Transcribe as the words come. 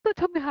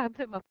how I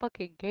play my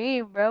fucking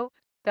game, bro.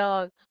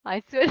 Dog,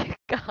 I swear to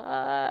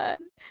God.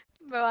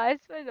 Bro, I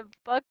swear to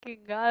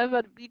fucking God, I'm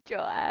about to beat your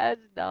ass,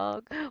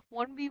 dog.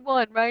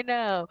 1v1 right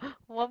now.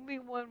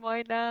 1v1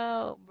 right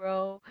now,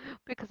 bro.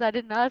 Because I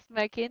did not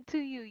smack into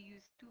you, you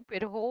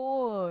stupid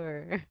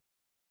whore.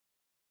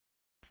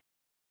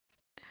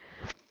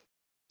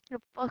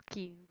 Fuck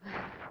you.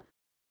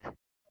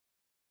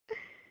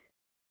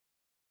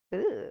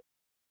 Ugh.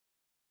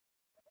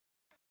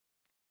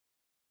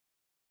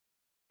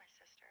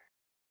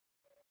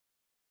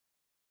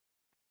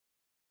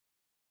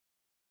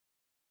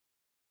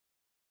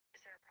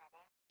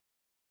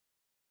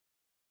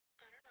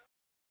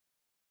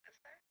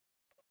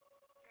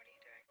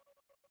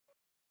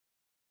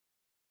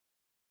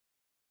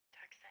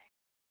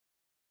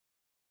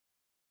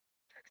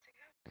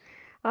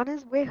 On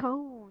his way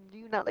home. Do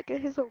you not look at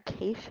his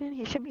location?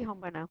 He should be home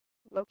by now.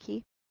 Low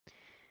key.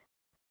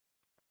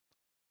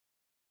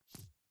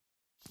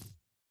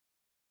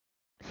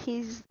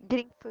 He's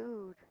getting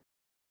food.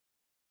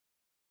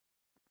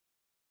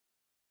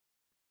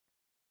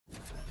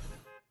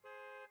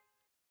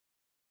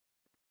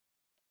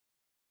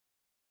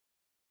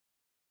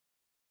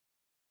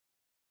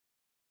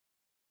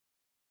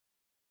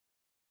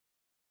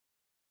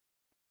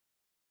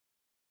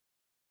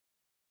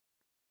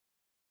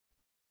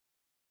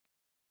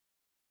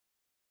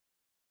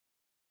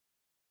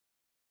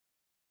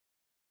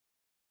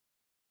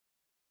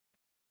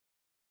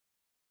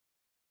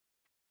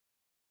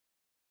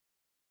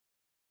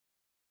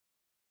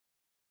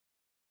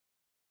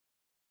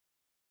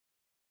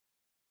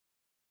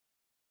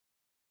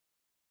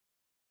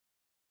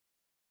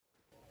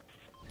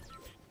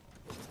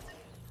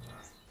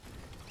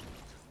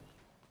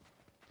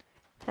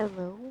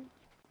 Hello?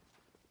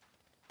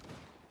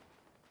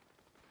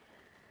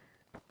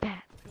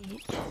 That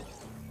bitch.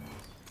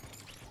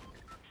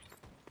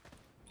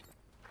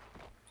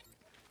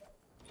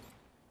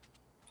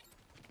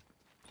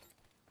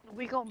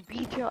 We gonna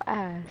beat your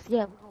ass.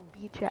 Yeah, we gonna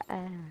beat your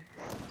ass.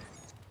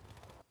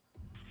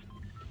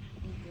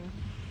 Yeah.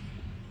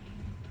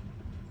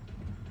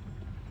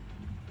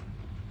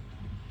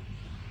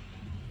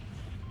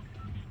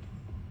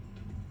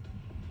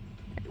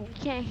 We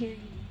can't hear you.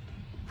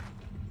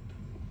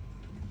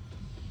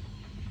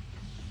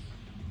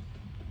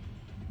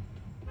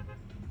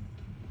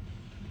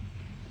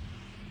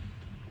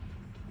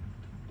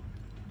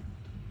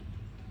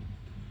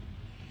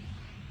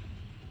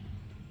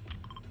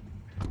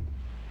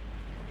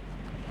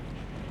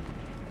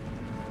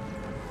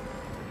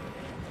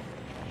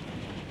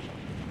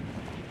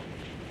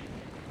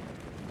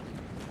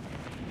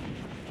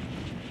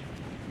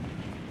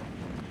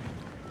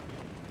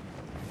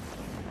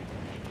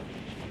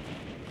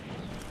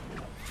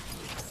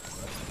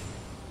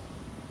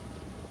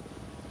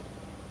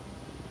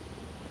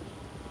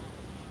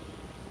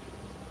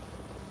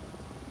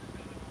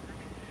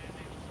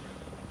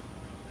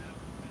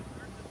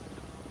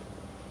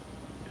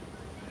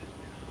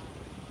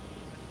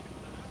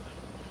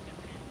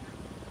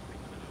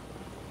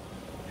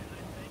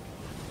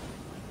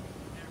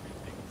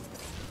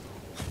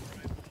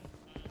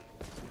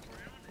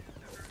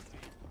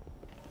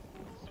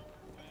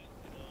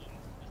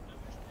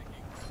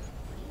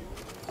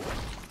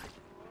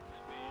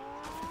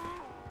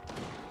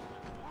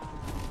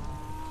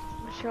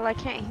 Michelle, I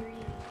can't hear you.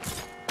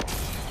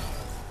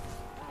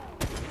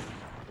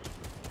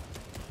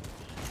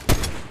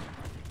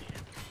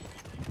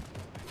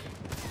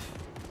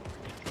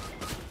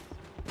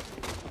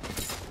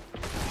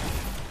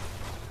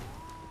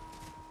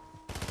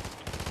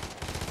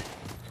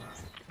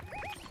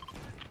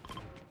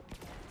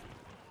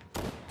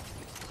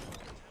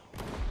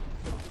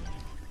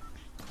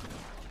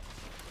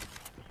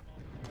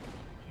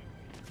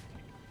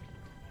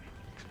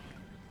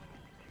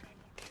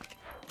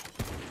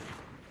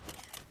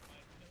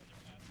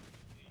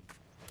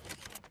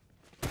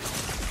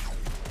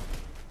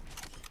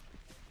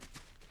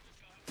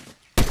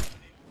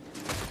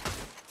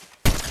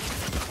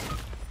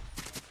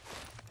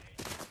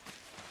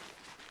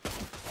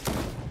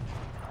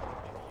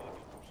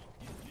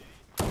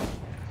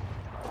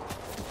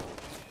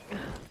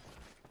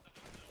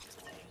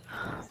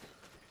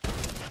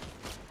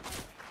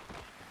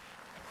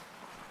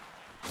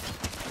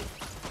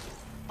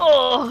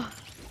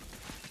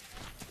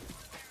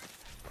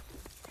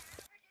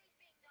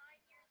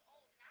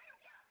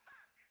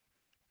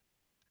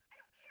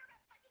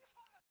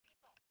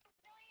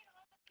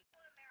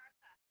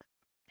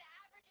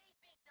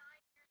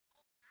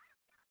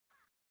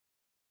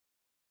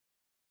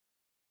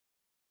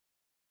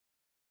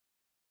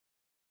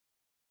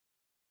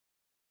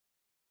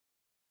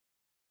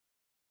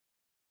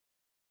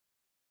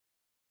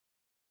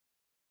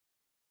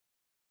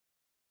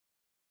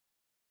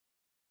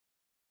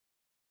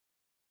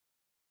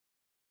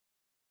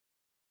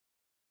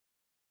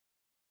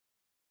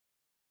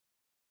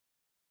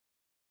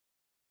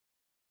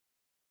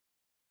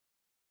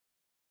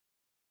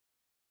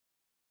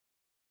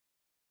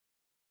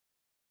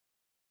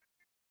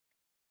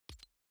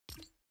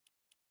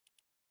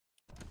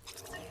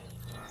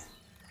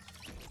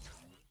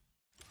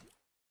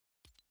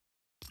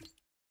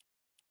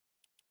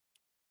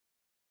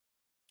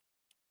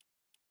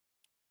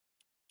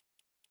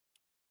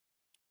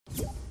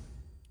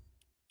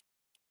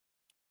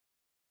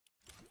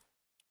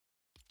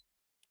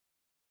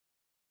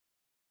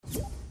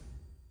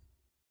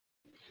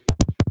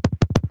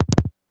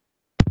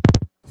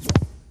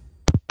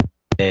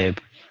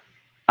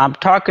 I'm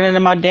talking into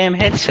my damn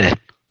headset.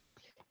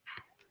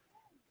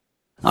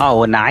 Oh,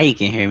 well, now you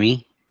can hear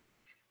me.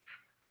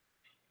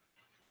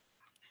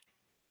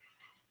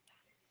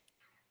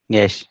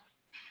 Yes,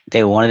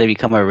 they wanted to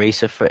become a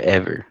racer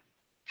forever.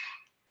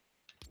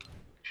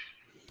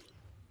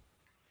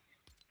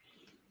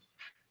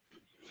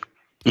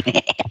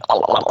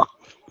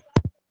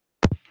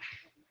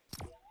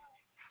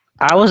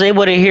 I was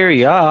able to hear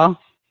y'all.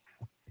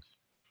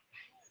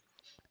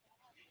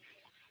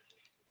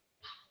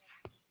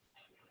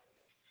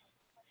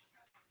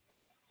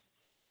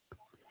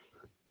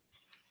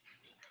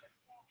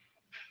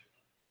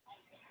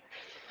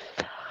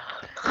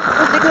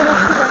 Oh, nigga,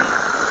 that's because I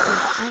ain't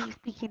speaking. I ain't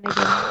speaking,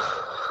 nigga.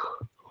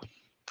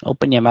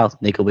 Open your mouth,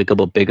 nigga,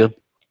 wiggle bigger.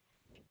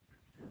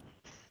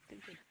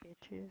 Stupid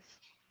bitches.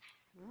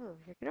 Ugh,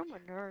 you're getting on my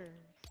nerves.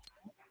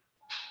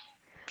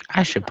 I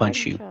What's in should the punch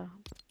item you. shop?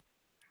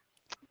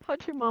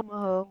 Punch your mama,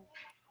 hoe.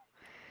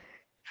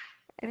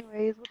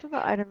 Anyways, what's in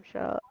the item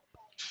shop?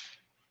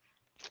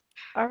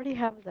 I already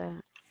have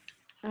that.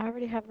 I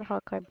already have the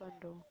Hawkeye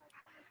bundle.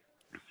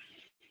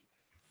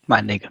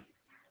 My nigga.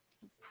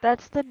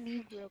 That's the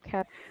Negro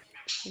Cap.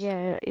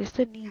 Yeah, it's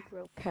the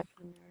Negro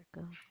Captain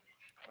America.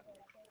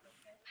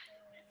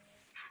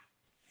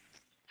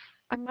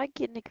 I might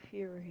get Nick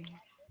Fury.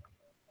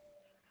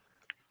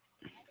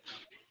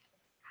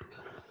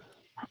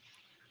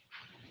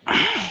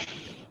 I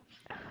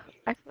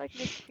feel like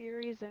Nick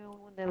Fury is the only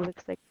one that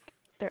looks like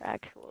their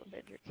actual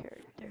Avenger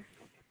character.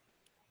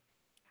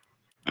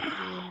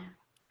 Yeah.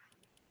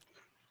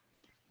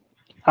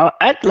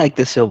 I like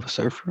the Silver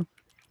Surfer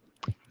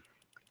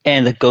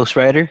and the Ghost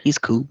Rider. He's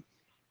cool.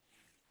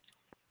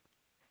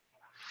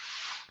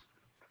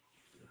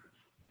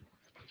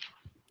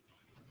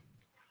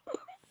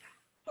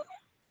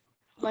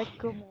 Like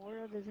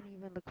Gamora doesn't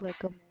even look like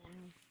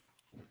Gamora.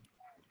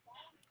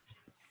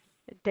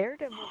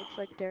 Daredevil looks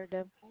like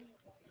Daredevil.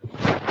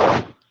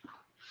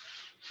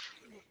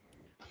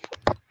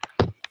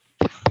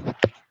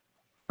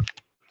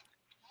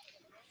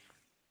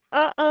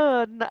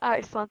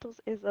 Alright, Santos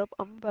is up.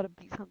 I'm about to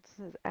beat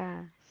Santos's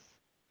ass.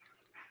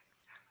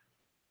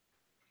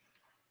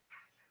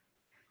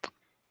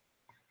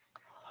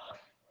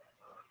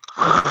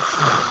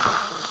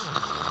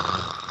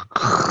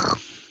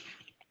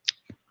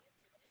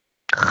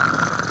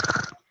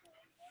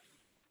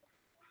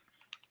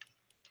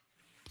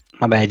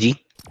 My bad,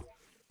 G.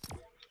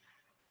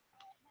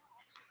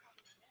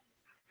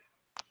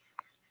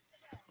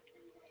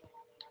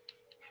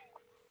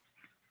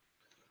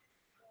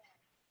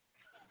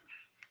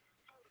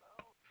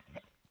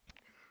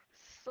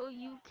 So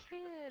you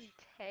can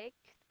text,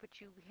 but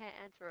you can't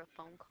answer a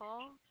phone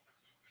call?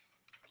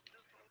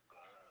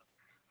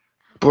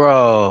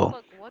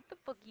 Bro, What the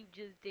fuck you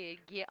just did?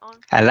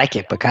 I like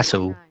it, Get on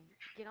Picasso. Fortnite.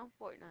 Get on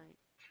Fortnite.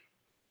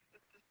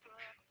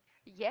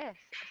 Yes,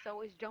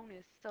 so is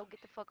Jonas. So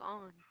get the fuck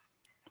on.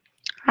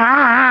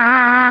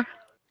 Ah.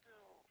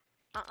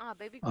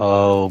 Baby girl,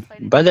 I Oh, don't play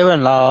this shit.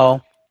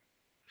 brother-in-law.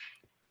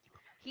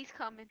 He's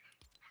coming.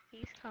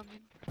 He's coming.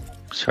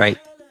 That's right.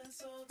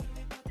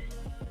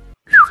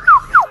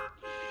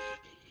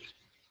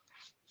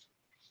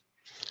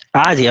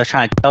 Ozzy, I was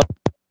trying to tell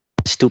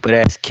stupid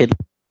ass kid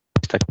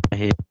stuck in my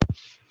head.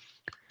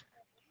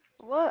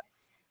 What?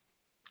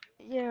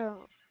 Yeah.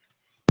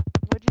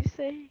 What'd you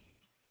say?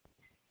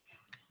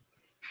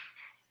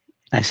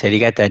 I said he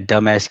got that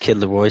dumbass Kid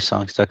Leroy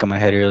song stuck in my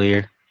head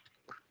earlier.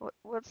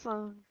 What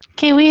song?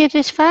 Can we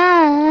just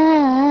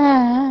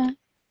find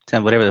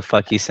whatever the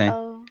fuck he's saying?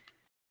 Oh.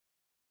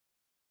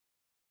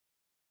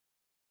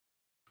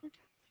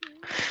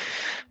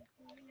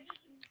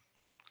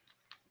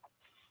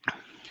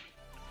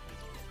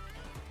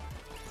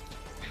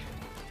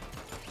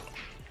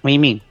 What do you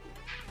mean?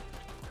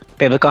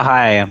 Babe, look how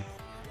high I am.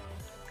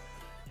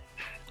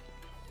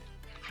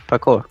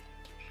 Parkour.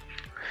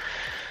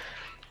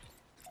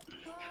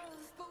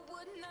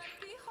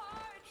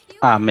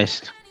 Ah,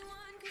 missed.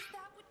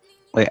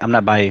 Wait, I'm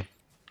not by you.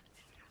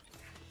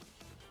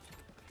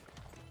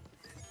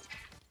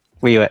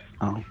 Where you at?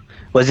 Oh.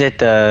 Was it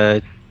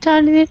the... No,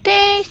 it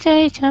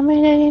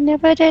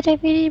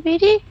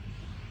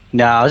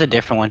was a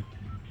different one.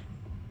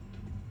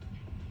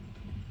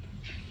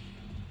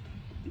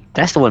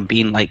 That's the one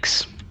Bean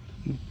likes.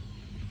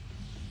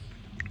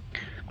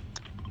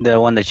 The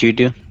one that you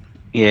do?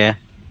 Yeah.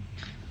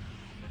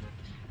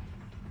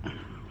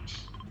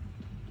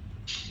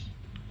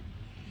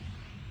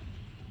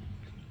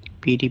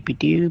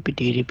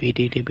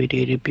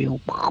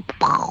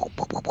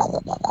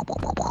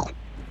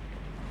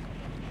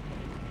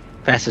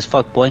 Fast as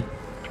fuck, boy.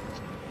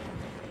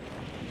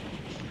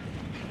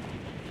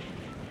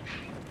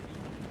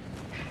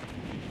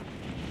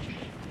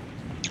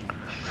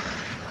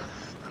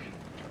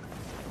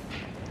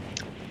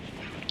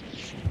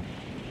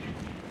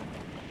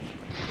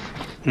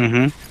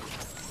 Mm-hmm.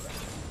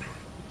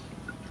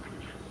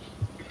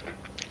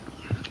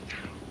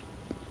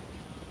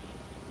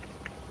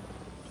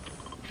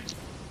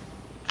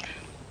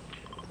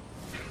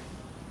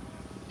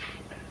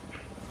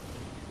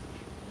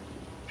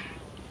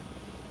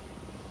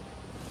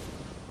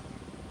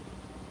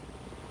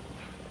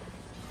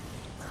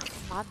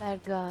 My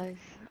bad, guys.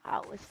 I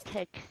was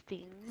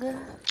texting.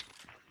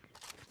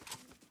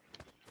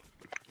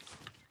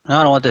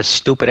 I don't want this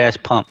stupid ass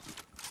pump.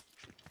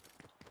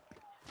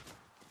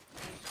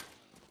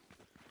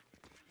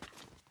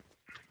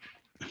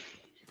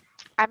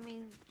 I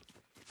mean,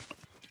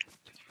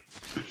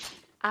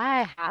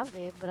 I have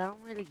it, but I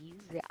don't really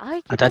use it.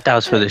 I thought that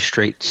was for the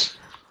streets.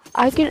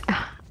 I get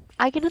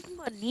nothing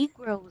but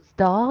Negroes,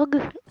 dog.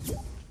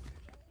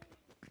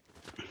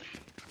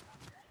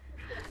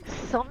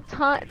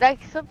 Sometimes,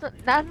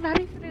 not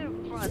even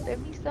in front. There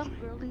be some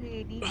girly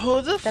lady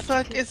Who the that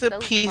fuck be is a so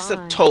piece of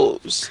fine.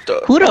 toast?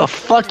 Who the That's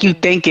fuck you Jonas.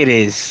 think it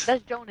is?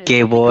 That's Jonas. Gay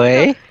Don't be coming boy.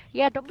 up,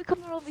 yeah, don't be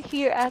coming over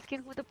here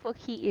asking who the fuck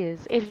he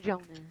is. It's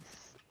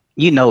Jonas.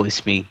 You know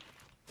it's me.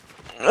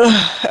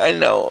 I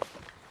know.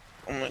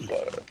 Oh my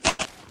god.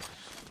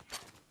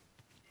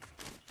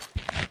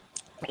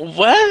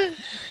 What?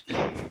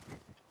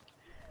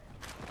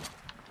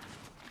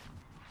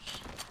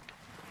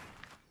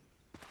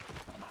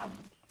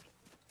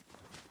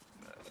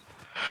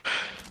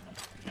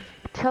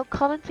 Tell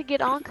Colin to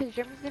get on, cause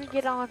Jeremy's gonna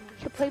get on.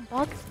 We can play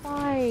box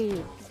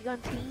fight. Be on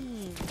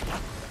team.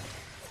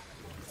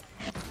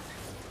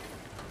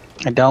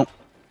 I don't.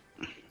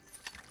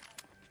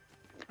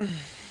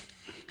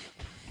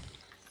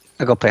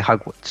 I go play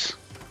Hogwarts.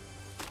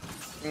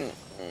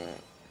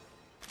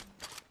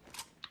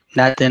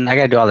 Nothing. I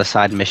gotta do all the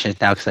side missions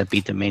now because I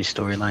beat the main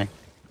storyline.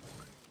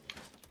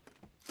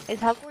 Is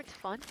Hogwarts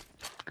fun?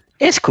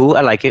 It's cool.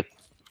 I like it.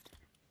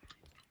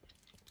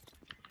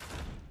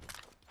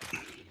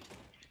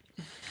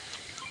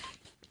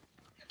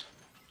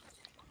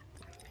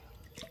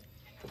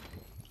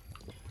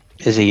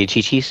 Is it your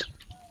chi-chis?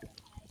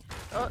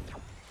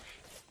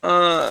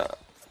 Uh,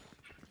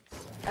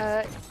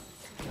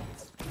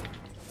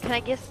 Can I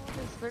guess what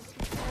this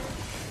Slurpee says?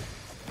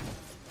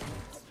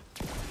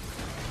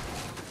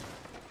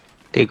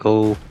 They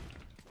go.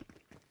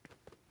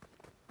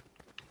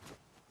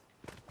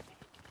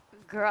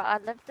 Girl, I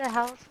left the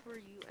house for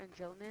you and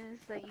Jonas.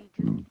 That you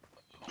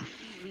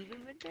leave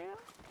him in there?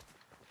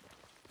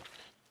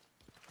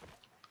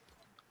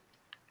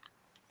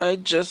 I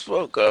just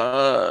woke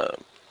up.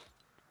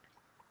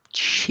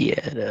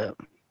 Shut up.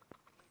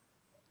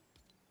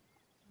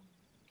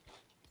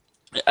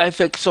 I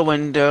fixed a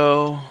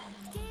window.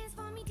 Dance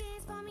for me,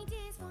 dance for me,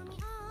 dance for me,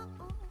 oh,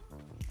 oh.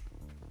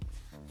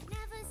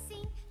 Never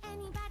seen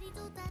anybody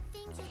do the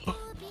things you do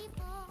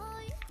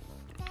before.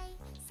 They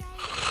say,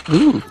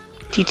 Ooh,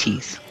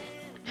 chi-chis.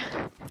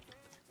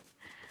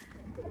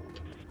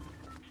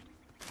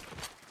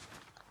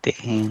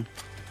 Dang.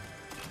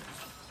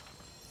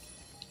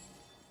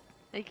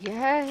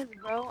 Yes,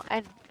 bro.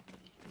 And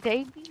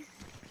they be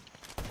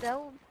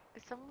so.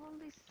 Some of them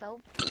be so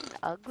fucking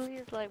ugly.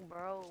 It's like,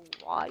 bro,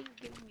 why you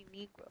giving me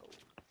Negroes?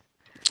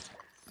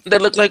 They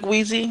look like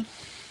Wheezy.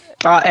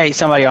 Oh, hey,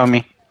 somebody on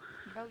me.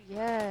 Bro,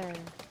 yeah.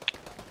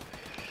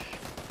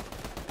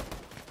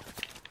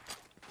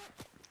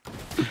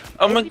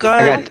 Oh my Maybe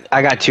god.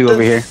 I got two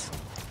over here.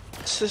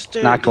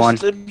 Sister, Knocked one. the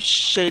Slim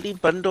Shady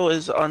bundle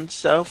is on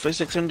sale for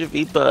 600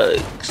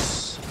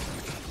 V-Bucks.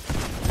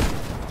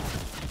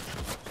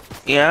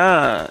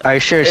 Yeah. Are you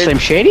sure it's Slim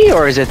Shady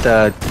or is it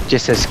the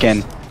just a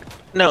skin?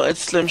 No, it's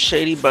Slim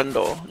Shady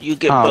bundle. You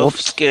get Oh, both whoops.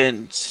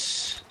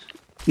 skins.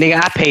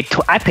 Nigga,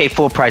 I paid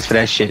full price for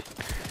that shit.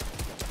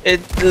 It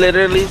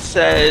literally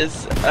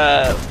says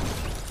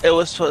it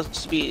was supposed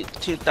to be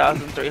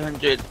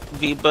 2,300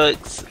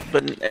 V-Bucks,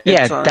 but it's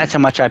Yeah, on... that's how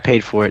much I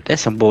paid for it.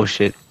 That's some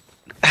bullshit.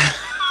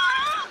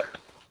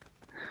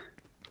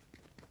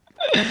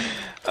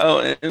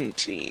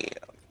 OMG.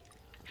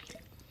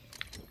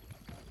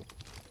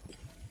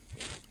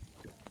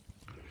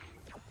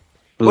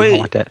 Ooh, Wait. I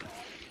want that.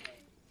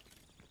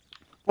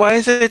 Why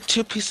is it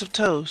 2 piece of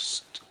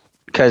toast?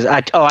 Cause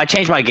I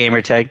changed my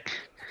gamer tag.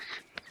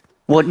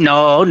 Well,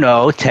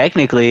 no.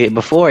 Technically,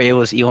 before it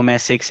was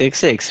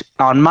EvilMan666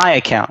 on my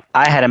account.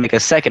 I had to make a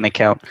second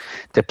account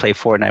to play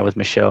Fortnite with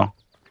Michelle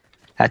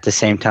at the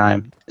same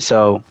time.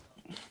 So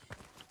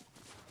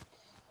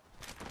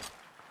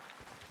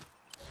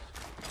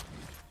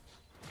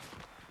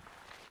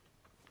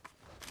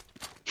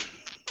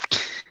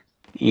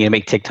you gonna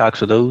make TikToks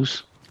with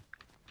those?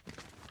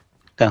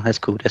 No, that's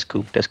cool. That's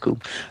cool. That's cool.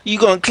 You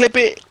gonna clip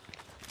it?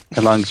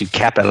 As long as you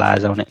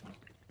capitalize on it.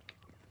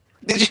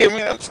 Did you hear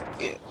me? I'm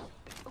scared.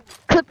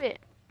 Clip it.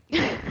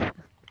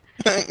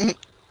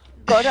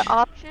 Go to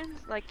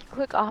options, like you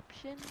click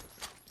options.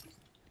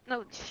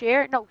 No,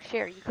 share. No,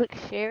 share. You click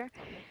share.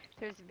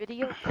 There's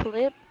video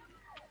clip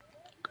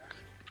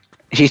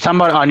She's talking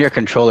about on your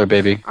controller,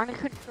 baby. on a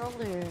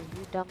controller.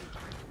 You dumb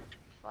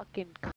fucking